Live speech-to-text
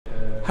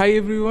Hi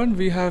everyone,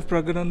 we have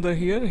Praggnanandhaa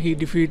here. He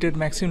defeated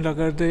Maxime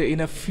Lagarde in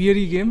a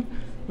fiery game.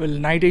 Well,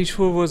 knight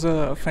h4 was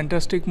a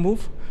fantastic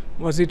move.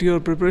 Was it your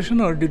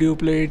preparation or did you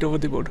play it over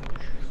the board?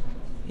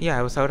 Yeah,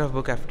 I was out of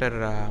book after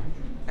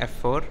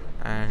f4,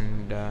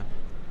 and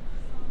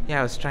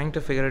I was trying to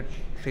figure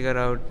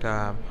out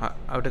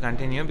how to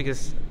continue,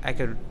 because I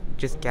could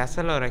just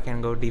castle or I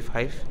can go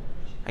d5.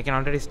 I can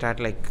already start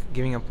like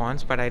giving up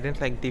pawns, but I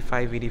didn't like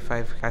d5,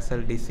 vd5,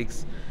 castle,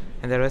 d6,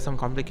 and there were some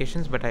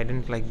complications, but I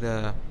didn't like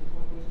the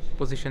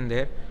position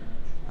there.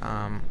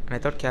 And I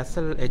thought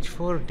castle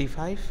h4,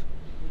 d5.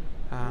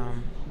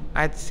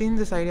 I'd seen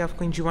this idea of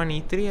queen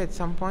g1, e3 at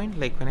some point,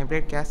 like when I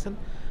played castle,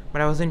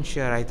 but I wasn't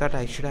sure. I thought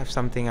I should have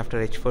something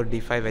after h4,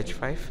 d5,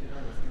 h5.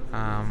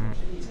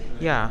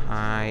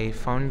 I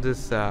found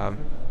this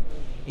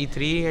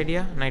e3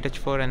 idea, knight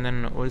h4, and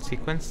then old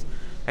sequence.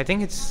 I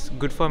think it's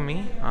good for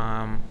me.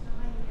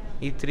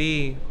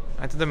 E3,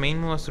 I thought the main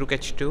move was rook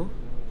h2.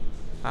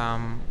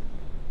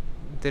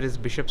 There is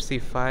bishop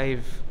c5,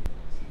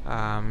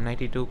 knight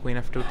e2, queen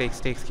f2 takes,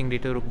 king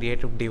d2, rook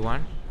d8, rook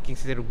d1, king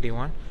c3, rook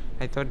d1.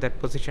 I thought that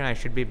position I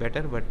should be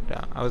better, but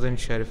I wasn't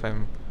sure if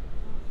I'm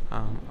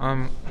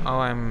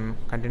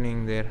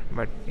continuing there.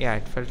 But yeah,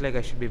 it felt like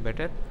I should be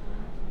better.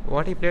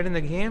 What he played in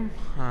the game,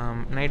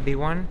 knight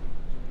d1.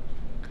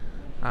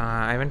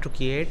 I went to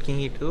e8, king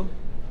e2.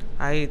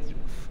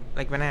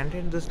 When I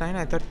entered this line,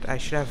 I thought I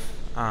should have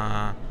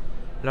a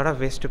lot of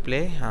ways to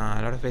play, a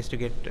lot of ways to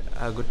get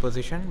a good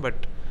position.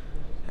 But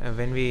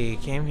when we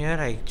came here,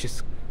 I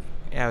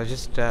was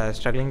just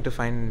struggling to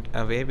find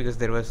a way, because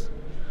there was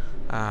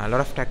a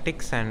lot of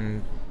tactics,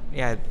 and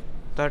I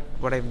thought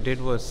what I did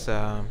was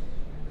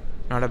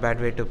not a bad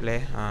way to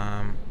play.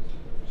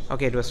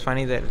 It was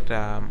funny that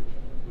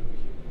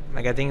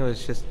I think it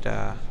was just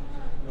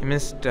he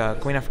missed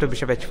queen f2,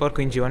 bishop h4,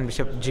 queen g1,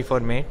 bishop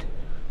g4 mate,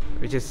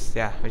 which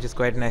is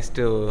quite nice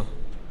to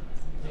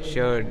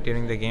show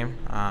during the game.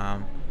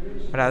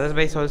 But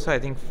otherwise also I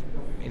think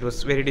it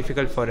was very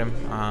difficult for him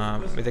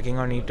with the king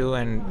on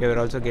e2, and we were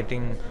also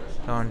getting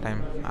low on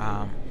time.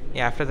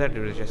 After that it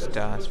was just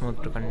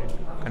smooth to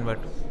convert.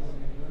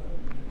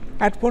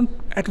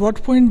 At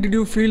what point did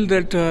you feel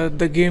that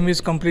the game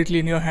is completely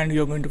in your hand,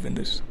 you're going to win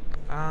this?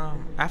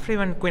 After he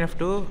went queen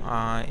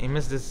f2, he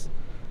missed this.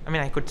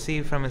 I could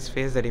see from his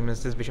face that he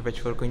missed this bishop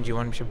h4, queen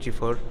g1, bishop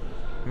g4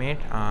 mate.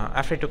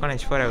 After he took on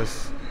h4, I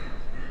was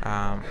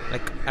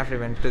after he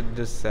went to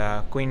this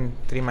queen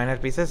 3 minor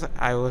pieces,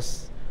 I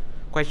was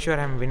quite sure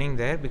I'm winning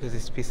there, because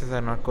these pieces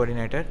are not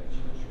coordinated,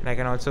 and I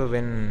can also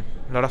win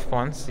a lot of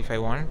pawns if I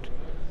want.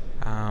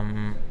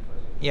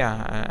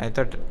 I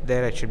thought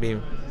there I should be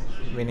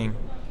winning.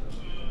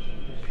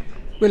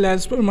 Well,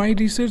 as per my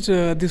research,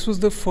 this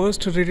was the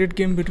first rated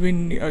game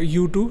between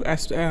you two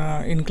as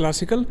in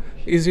classical.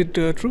 Is it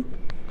true?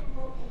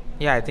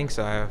 Yeah, I think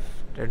so. I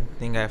don't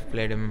think I've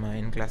played him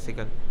in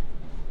classical.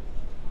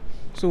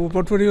 So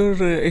what were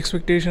your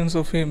expectations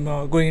of him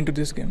going into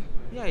this game?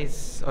 Yeah,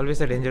 he's always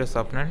a dangerous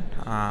opponent,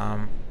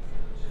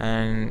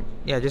 and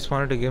I just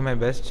wanted to give my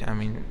best.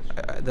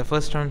 The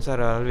first rounds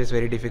are always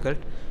very difficult,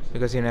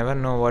 because you never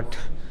know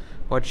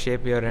what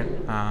shape you're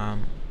in.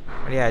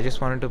 I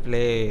just wanted to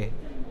play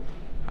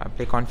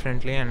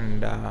confidently,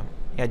 and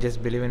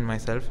just believe in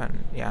myself, and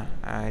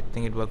I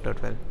think it worked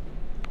out well.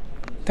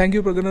 Thank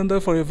you,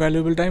 Praggnanandhaa, for your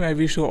valuable time. I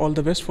wish you all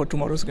the best for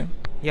tomorrow's game.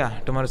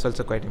 Yeah, tomorrow is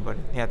also quite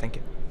important. Yeah, thank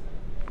you.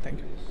 Thank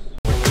you.